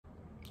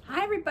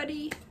Hi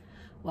everybody,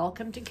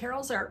 welcome to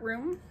Carol's Art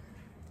Room.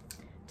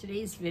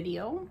 Today's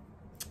video,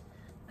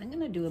 I'm going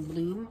to do a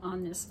bloom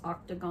on this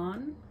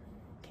octagon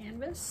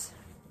canvas.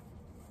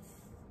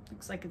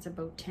 Looks like it's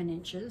about 10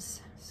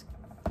 inches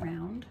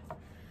round.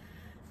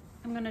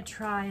 I'm going to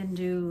try and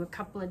do a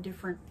couple of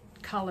different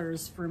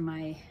colors for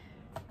my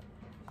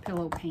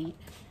pillow paint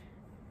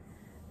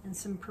and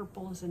some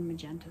purples and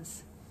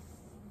magentas.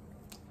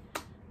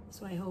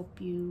 So I hope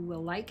you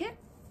will like it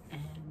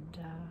and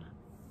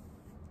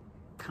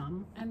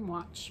come and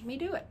watch me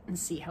do it and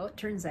see how it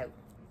turns out.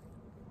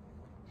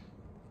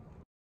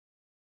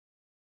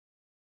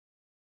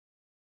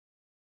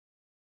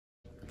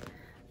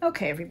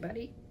 Okay,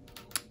 everybody,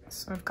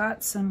 so I've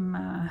got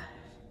some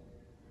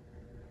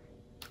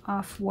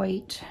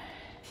off-white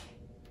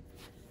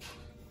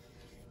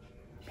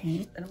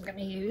paint that I'm going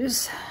to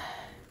use,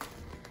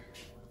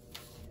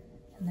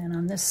 and then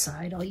on this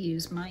side I'll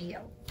use my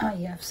yellow. I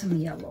have some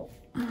yellow.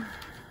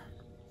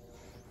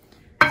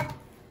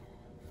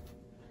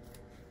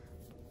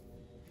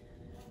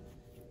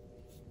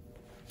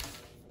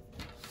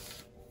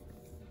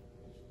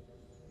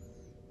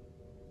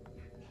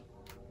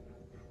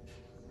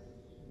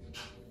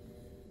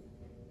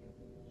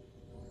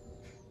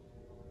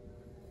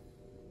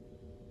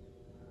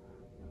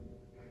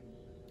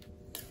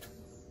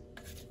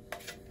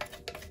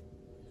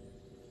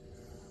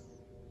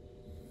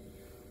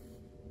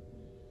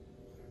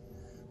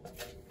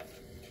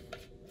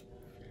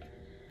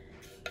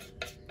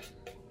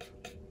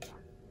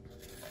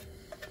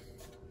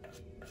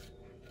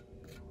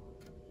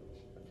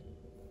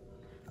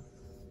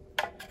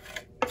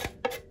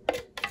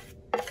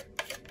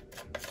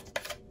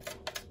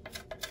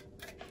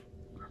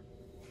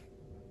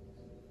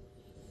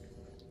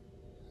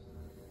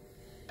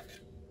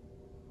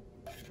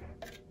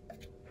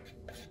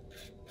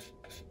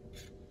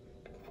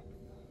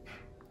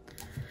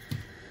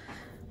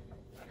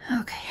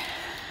 Okay.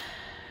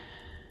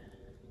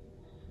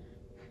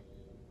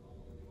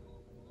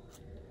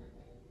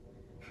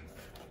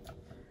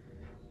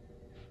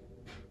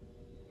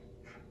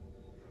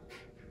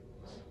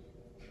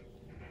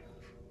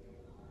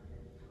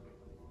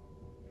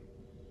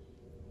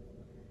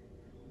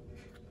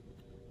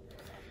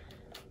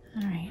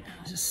 All right,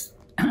 I'll just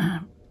put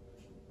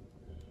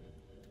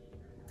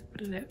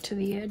it out to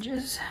the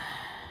edges.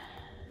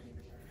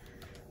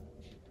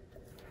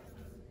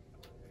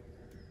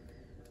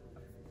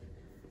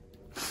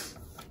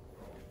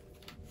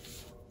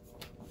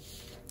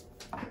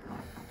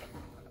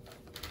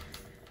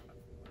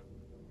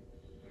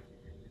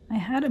 I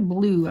had a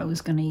blue I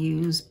was going to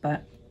use,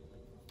 but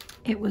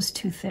it was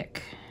too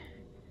thick.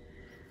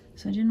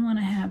 So I didn't want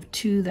to have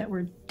two that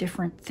were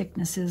different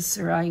thicknesses,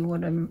 or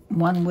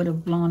one would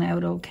have blown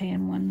out okay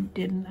and one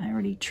didn't. I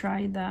already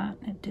tried that.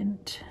 It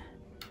didn't.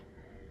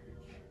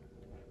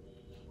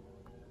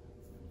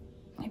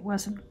 It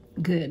wasn't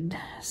good.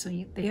 So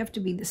they have to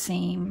be the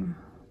same,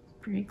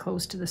 pretty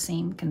close to the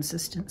same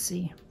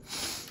consistency.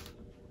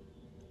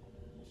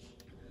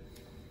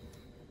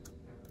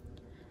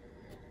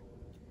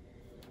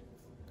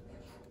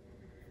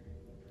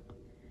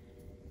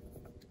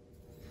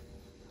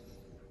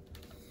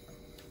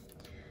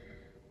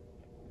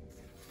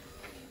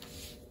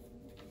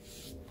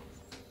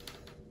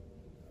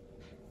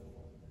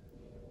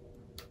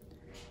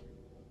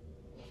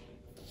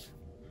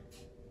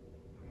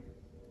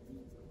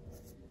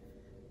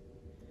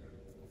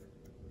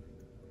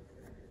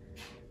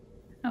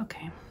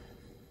 Okay.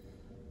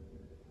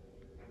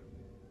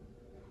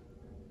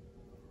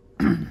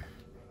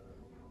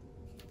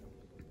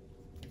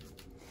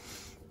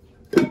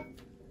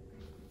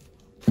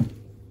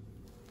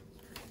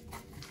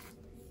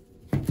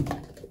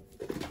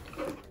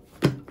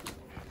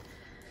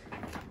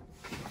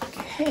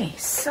 Okay,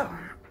 so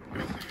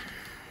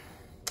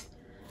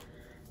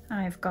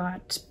I've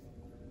got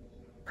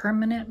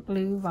Permanent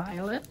Blue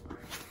Violet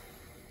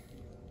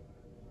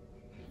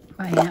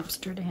by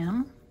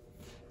Amsterdam.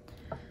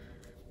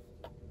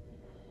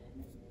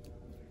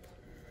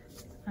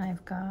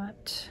 I've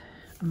got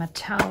a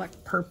metallic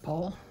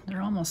purple.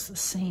 They're almost the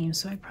same,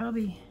 so I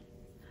probably...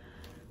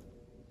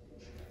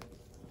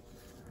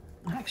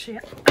 Actually,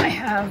 I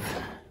have...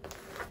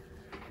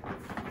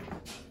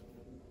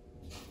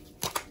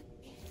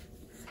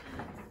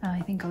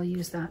 I think I'll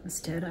use that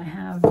instead. I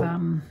have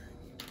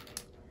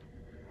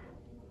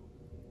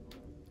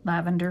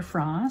Lavender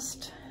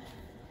Frost.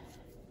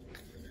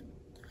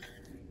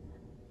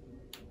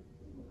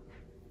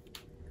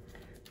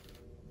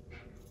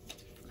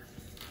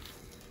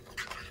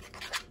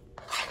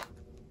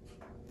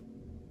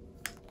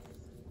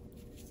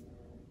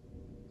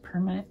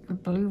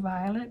 Permanent Blue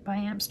Violet by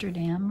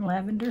Amsterdam,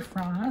 Lavender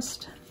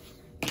Frost.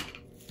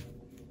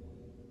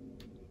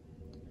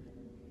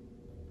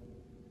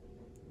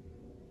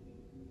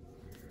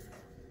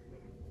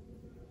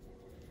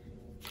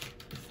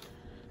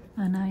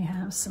 And I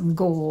have some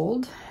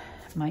gold,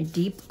 my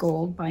Deep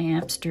Gold by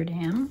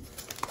Amsterdam.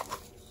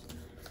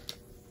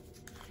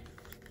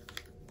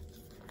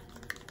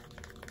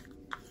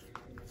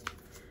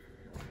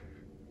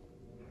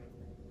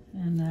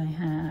 And I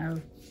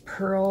have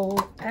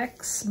Pearl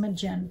X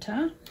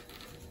Magenta.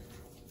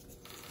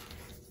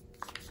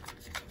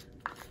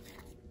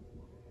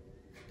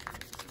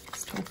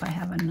 Just hope I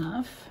have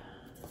enough.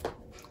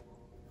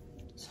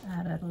 Let's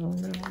add a little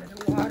bit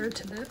of water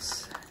to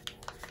this.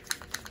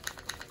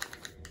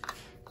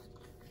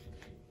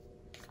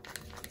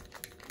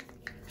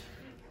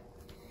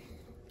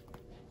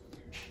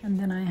 And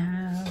then I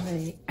have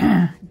a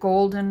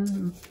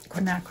golden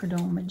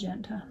quinacridone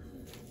magenta.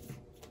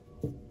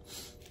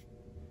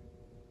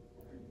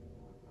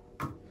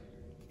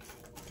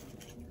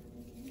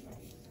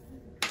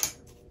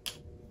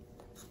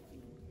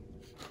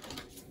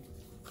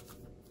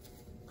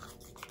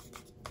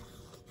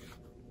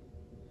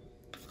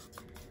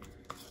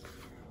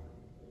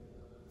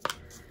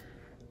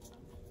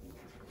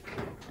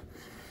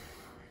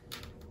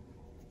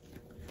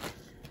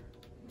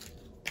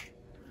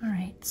 All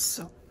right,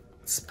 so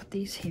let's put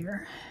these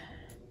here.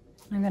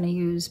 I'm going to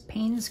use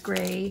Payne's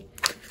Gray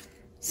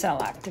Cell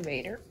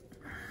Activator.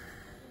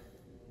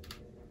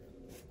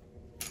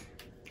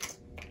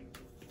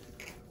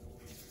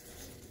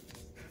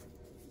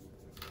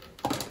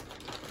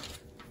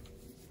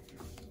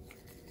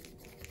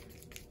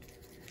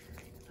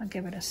 I'll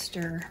give it a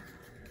stir.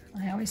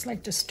 I always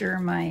like to stir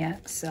my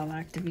cell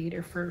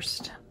activator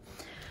first.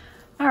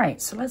 All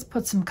right, so let's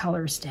put some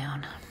colors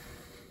down.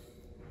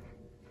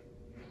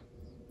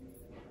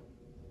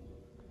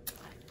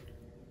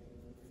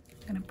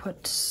 I'm going to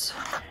put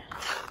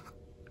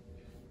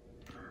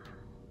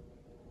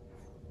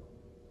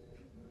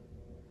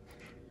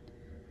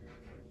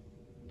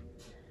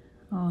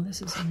oh,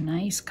 this is a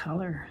nice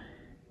color.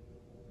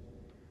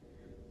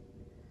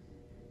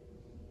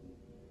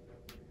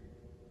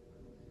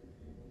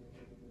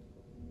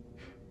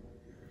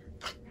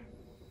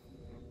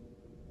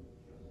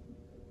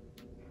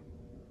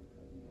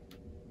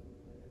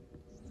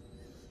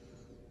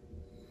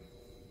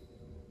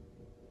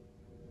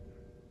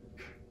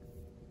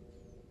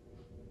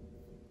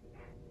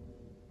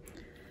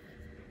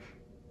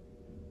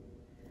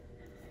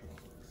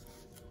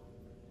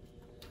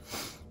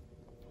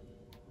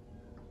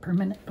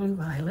 Permanent Blue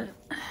Violet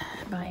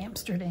by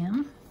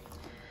Amsterdam.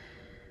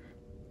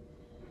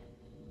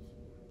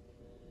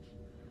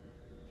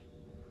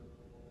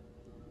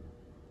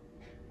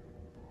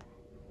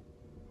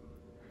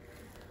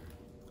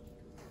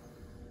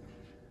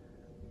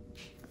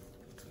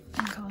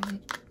 I think I'll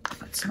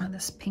put some of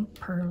this pink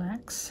Pearl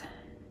X.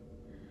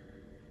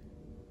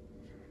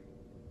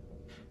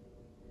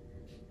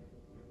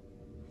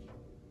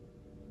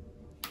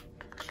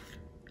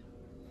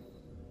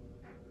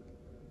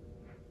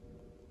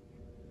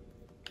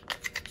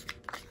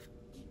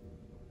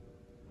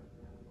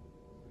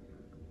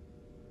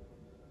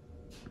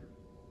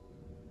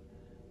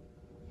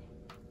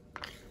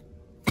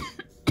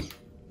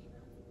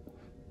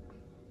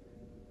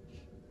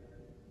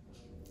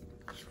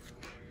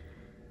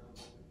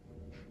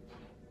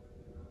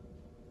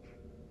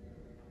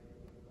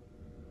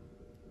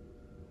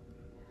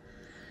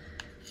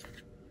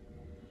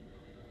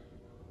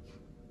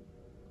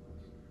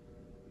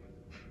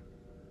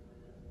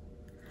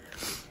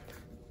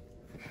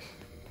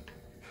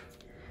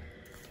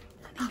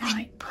 I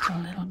might put a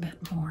little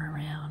bit more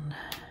around.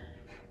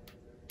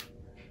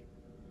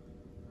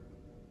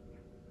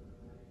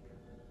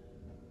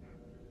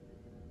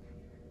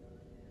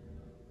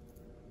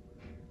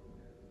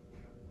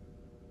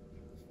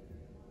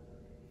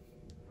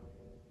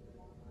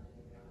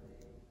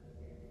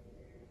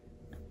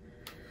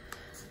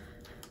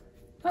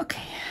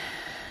 Okay.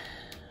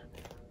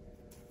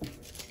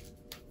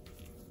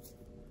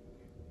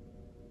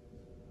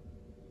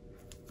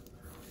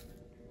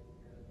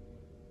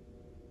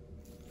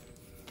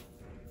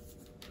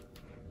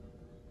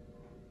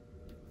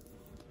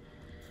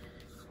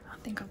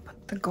 I think I'll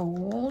put the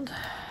gold.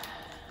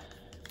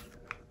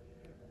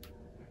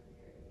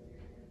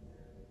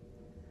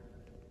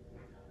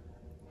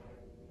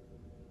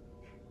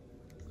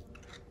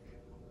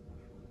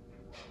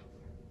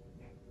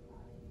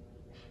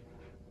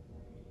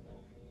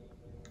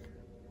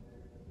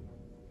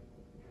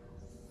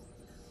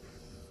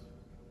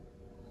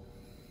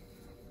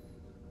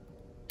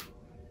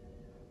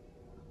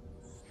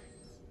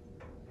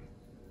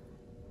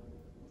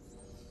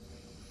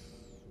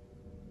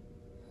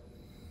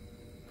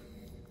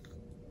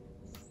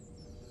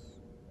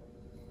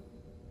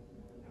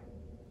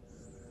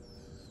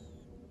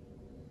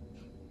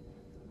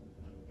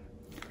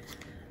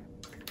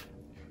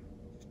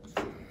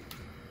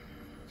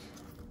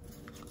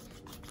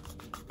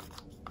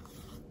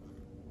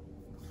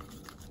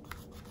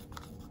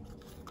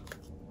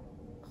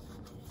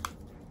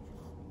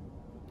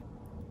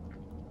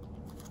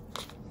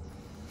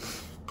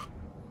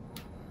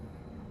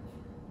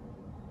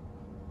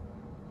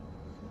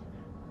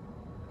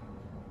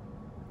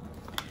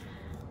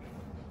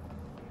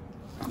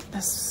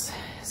 This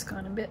has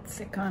gone a bit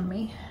thick on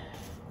me.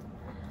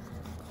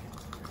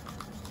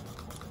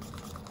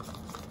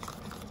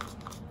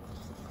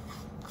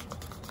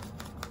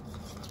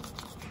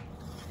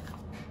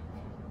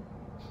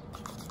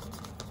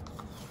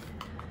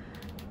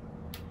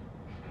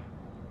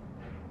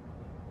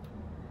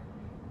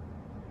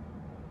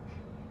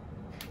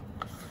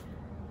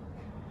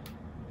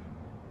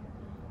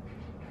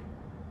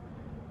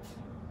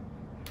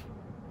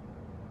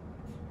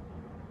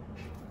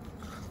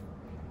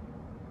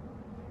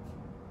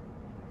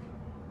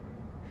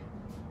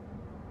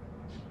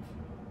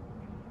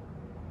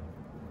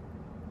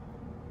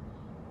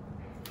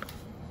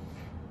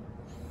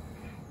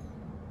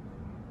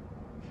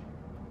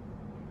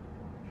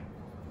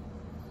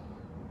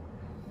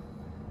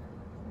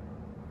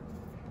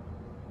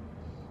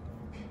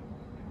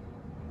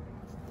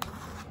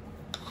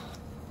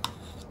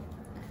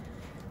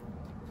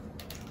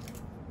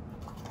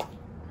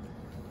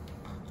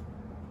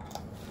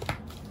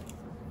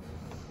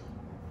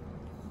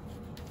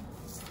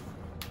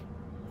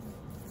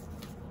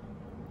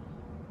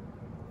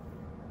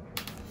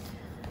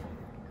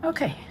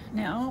 Okay,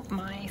 now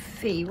my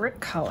favorite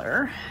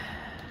color.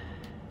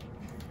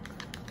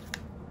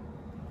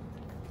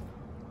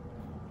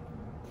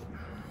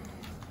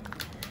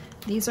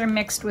 These are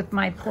mixed with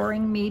my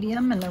pouring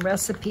medium, and the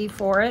recipe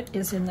for it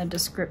is in the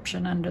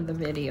description under the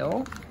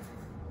video.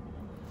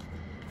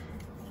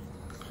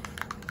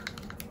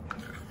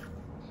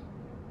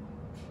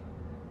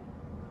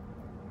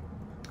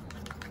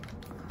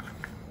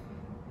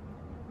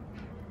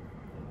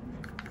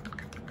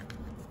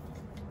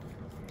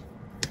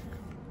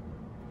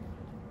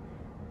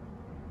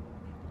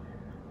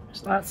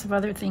 There's lots of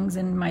other things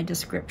in my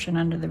description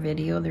under the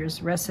video.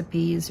 There's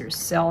recipes,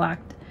 there's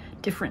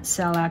different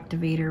cell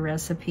activator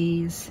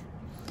recipes,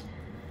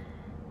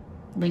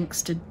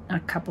 links to a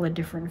couple of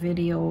different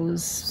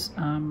videos,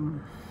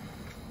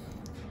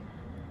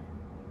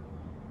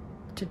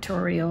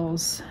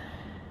 tutorials.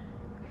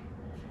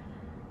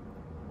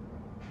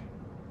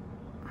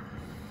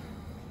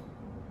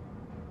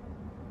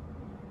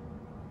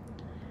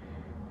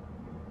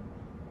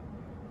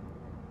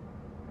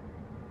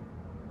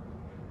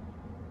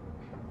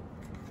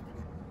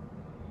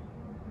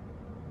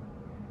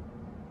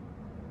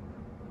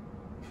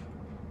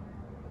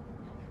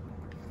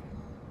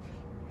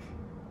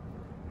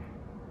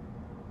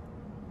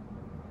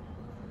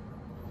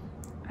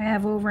 I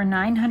have over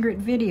 900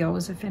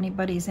 videos if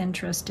anybody's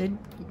interested.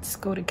 Just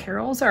go to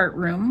Carol's Art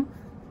Room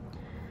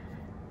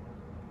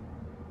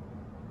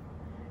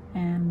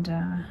and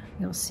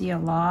you'll see a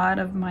lot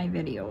of my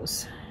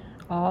videos,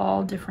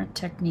 all different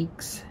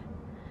techniques.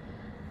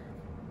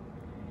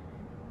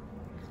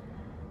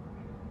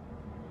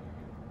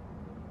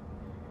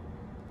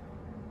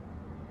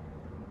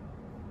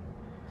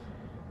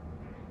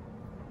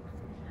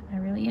 I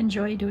really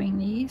enjoy doing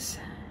these.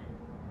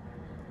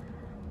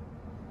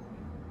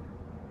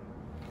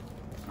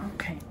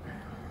 Okay,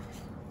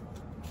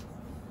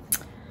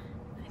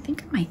 I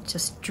think I might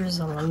just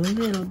drizzle a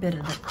little bit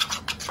of it.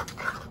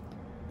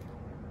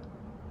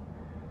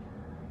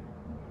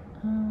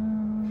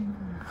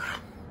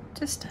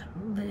 Just a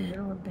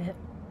little bit.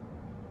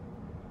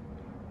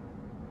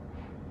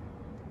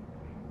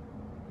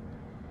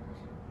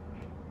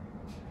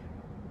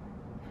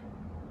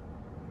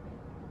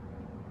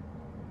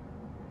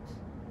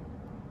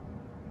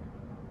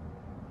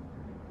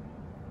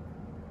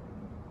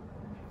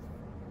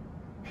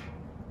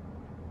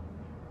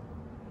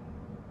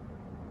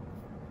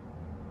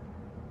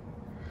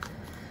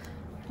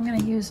 I'm going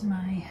to use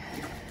my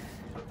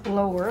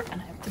blower,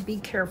 and I have to be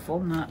careful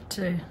not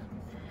to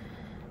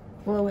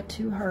blow it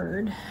too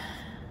hard.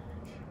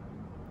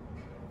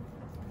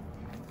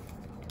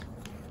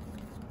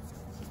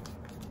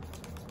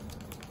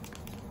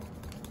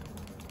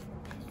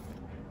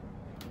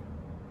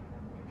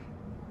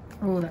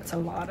 Oh, that's a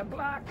lot of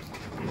black.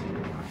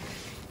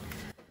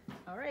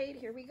 All right,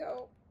 here we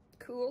go.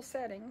 Cool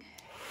setting.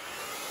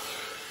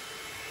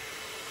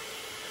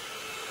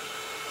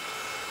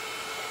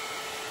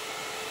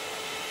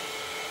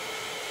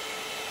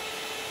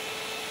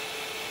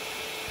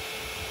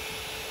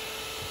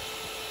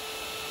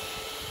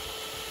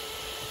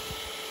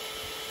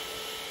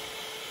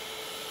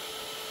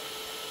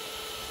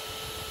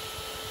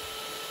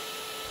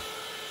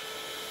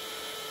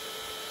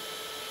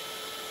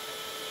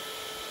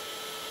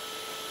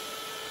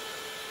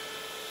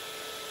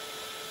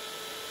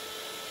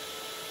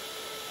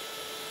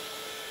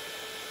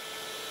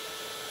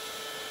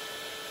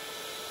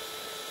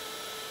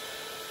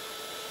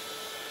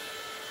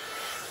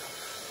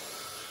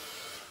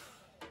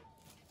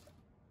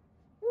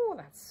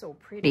 That's so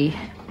pretty.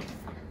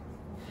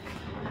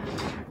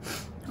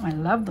 Oh, I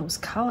love those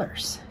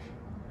colors.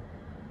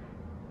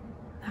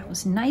 That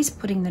was nice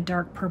putting the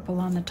dark purple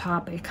on the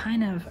top. It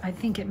kind of, I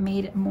think it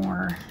made it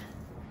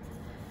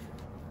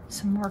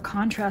some more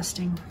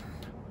contrasting.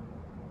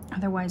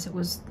 Otherwise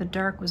the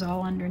dark was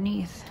all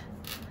underneath.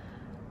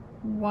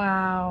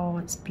 Wow,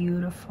 it's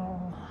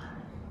beautiful.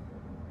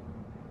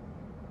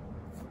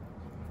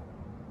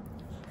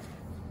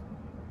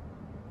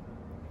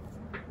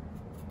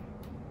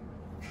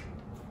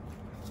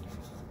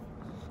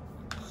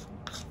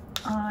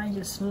 I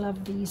just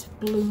love these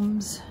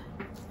blooms.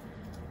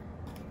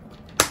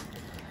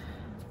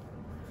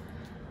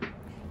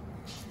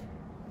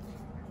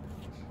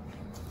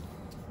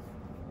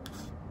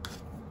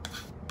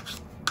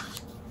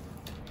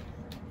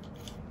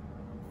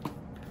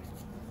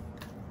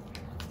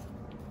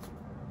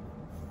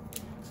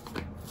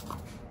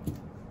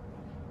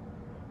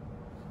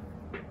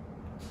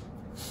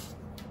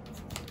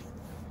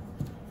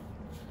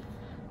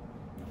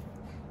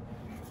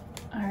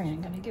 All right,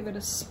 I'm going to give it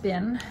a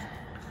spin.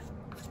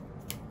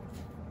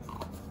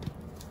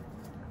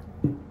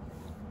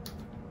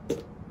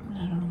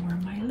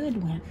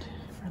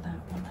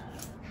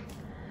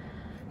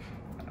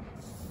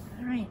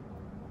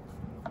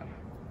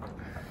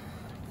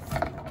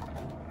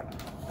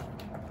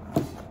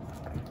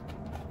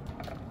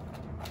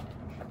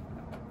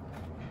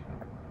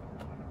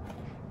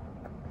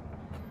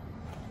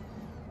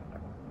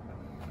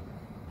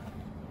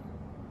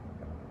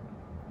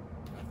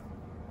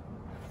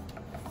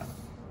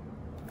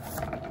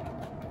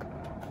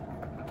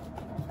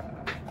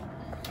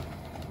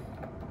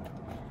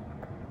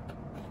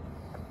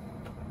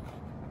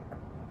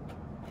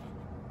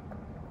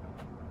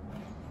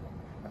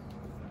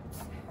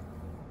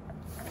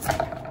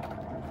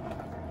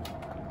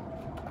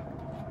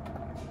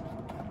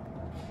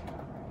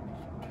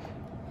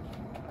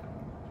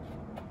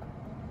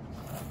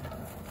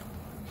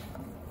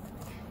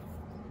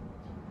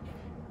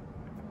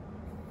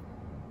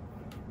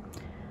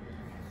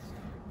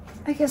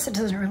 I guess it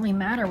doesn't really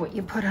matter what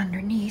you put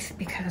underneath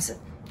because it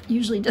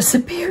usually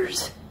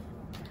disappears.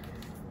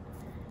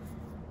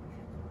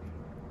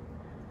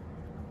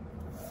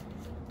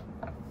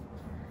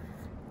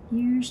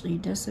 Usually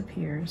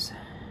disappears.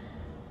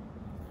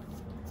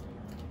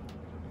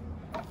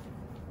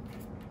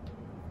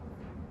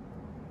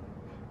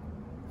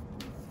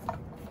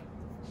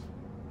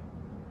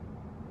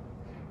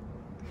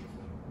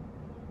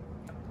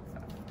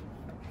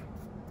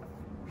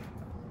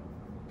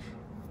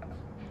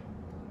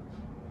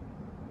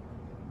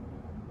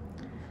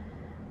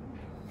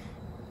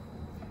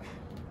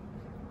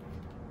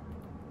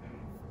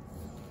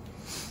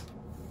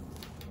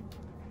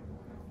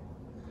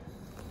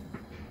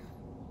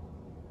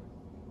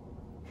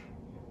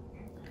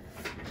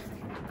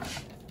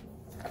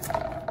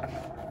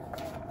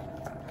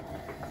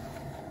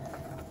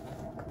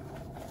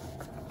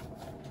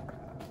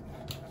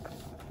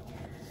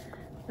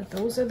 But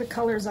those are the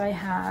colors I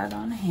had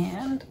on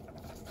hand.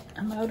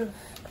 I'm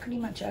pretty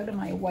much out of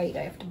my white.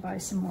 I have to buy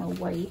some more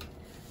white.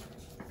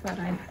 But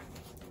I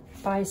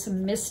buy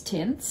some mist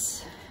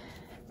tints.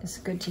 It's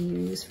good to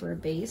use for a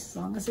base as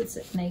long as it's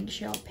an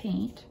eggshell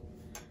paint.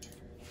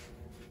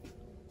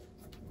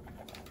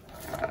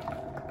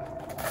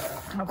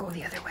 I'll go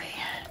the other way.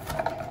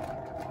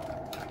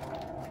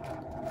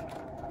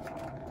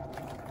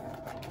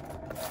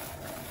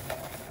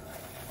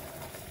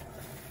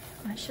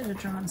 I should have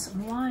drawn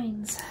some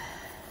lines.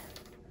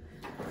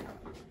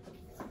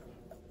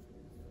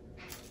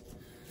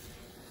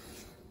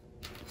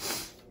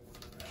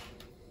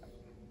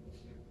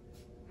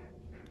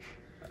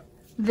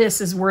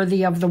 This is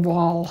worthy of the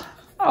wall.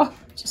 Oh,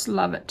 just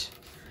love it.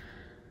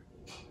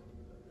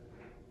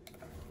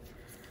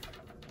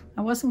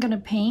 I wasn't going to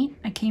paint.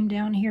 I came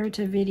down here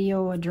to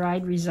video a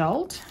dried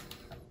result.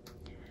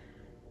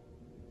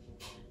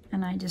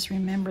 And I just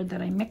remembered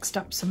that I mixed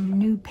up some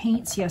new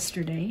paints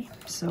yesterday.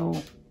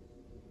 So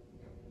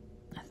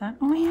I thought,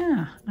 oh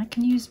yeah, I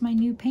can use my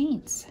new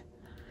paints.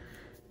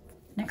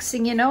 Next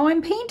thing you know,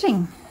 I'm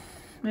painting.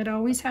 It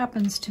always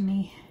happens to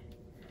me.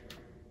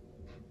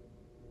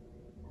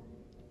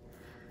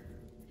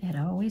 It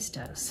always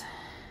does.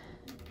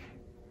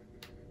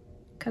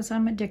 Because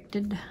I'm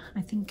addicted.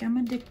 I think I'm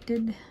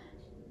addicted.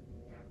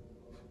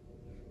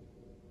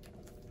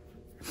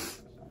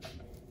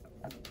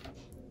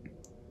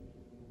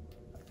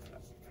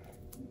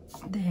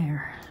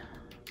 There.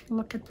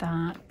 Look at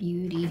that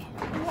beauty.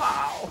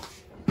 Wow.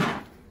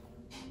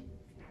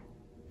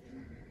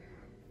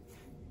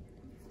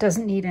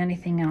 Doesn't need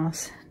anything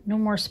else. No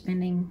more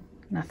spinning,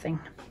 nothing.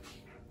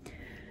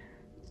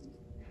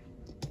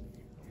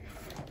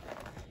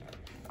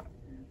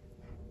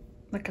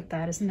 Look at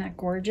that, isn't that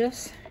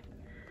gorgeous?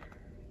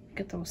 Look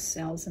at those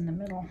cells in the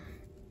middle.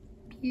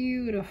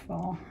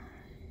 Beautiful.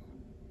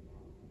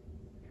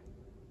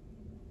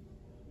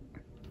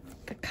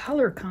 The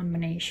color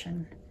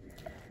combination.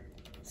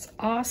 It's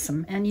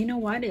awesome. And you know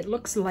what? It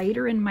looks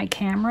lighter in my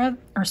camera,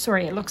 or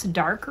sorry, it looks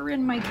darker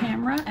in my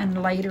camera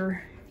and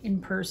lighter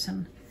in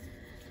person.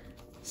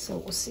 So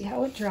we'll see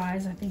how it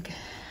dries. I think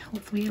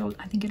hopefully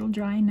it'll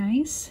dry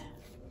nice.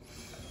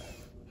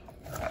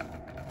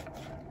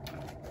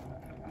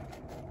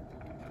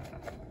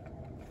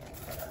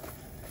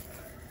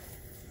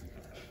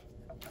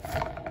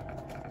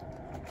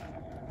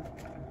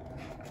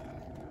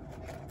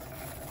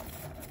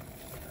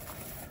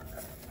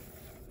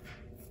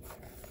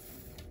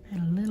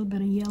 And a little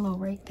bit of yellow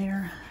right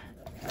there.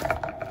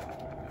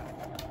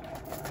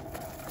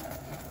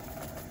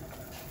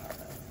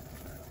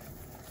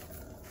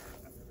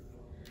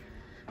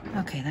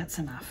 Okay, that's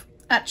enough.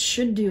 That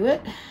should do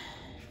it.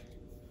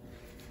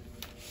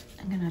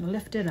 I'm gonna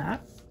lift it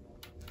up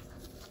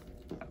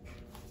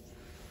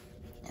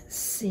and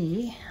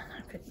see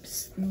if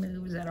it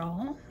moves at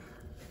all.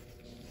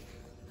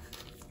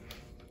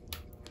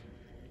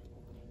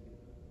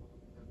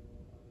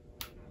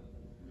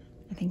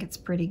 I think it's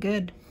pretty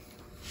good.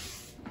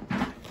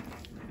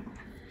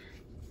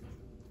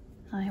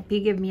 I hope you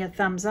give me a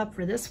thumbs up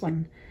for this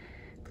one.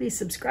 Please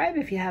subscribe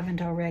if you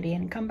haven't already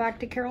and come back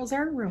to Carol's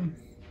Art Room.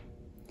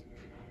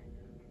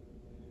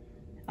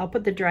 I'll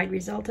put the dried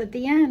result at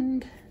the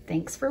end.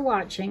 Thanks for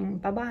watching.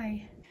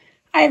 Bye-bye.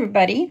 Hi,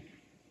 everybody.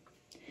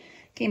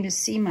 Came to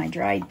see my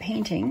dried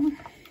painting.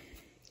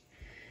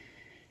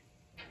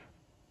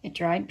 It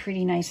dried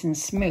pretty nice and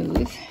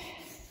smooth.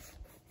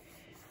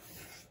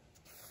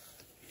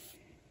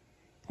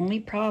 Only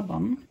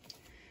problem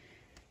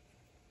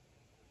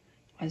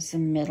was the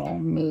middle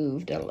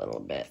moved a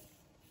little bit.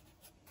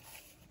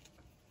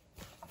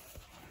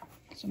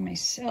 So my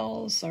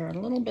cells are a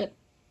little bit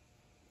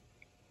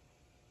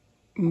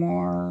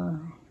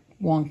more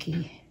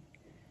wonky,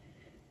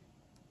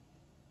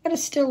 but it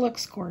still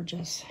looks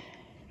gorgeous.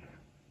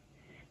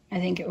 I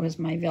think it was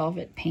my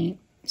velvet paint.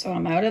 So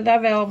I'm out of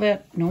that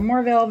velvet, no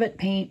more velvet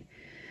paint.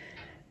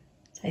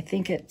 I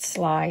think it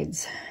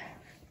slides.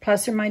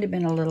 Plus there might have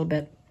been a little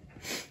bit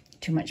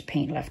too much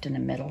paint left in the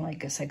middle. I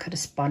guess I could have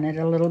spun it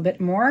a little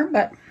bit more,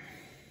 but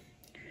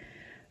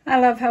I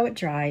love how it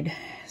dried.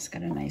 It's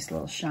got a nice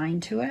little shine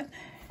to it.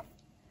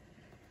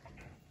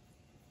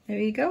 There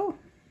you go.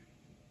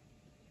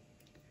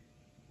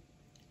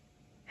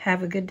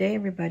 Have a good day,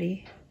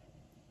 everybody.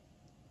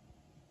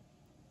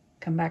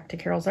 Come back to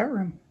Carol's Art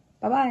Room.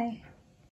 Bye-bye.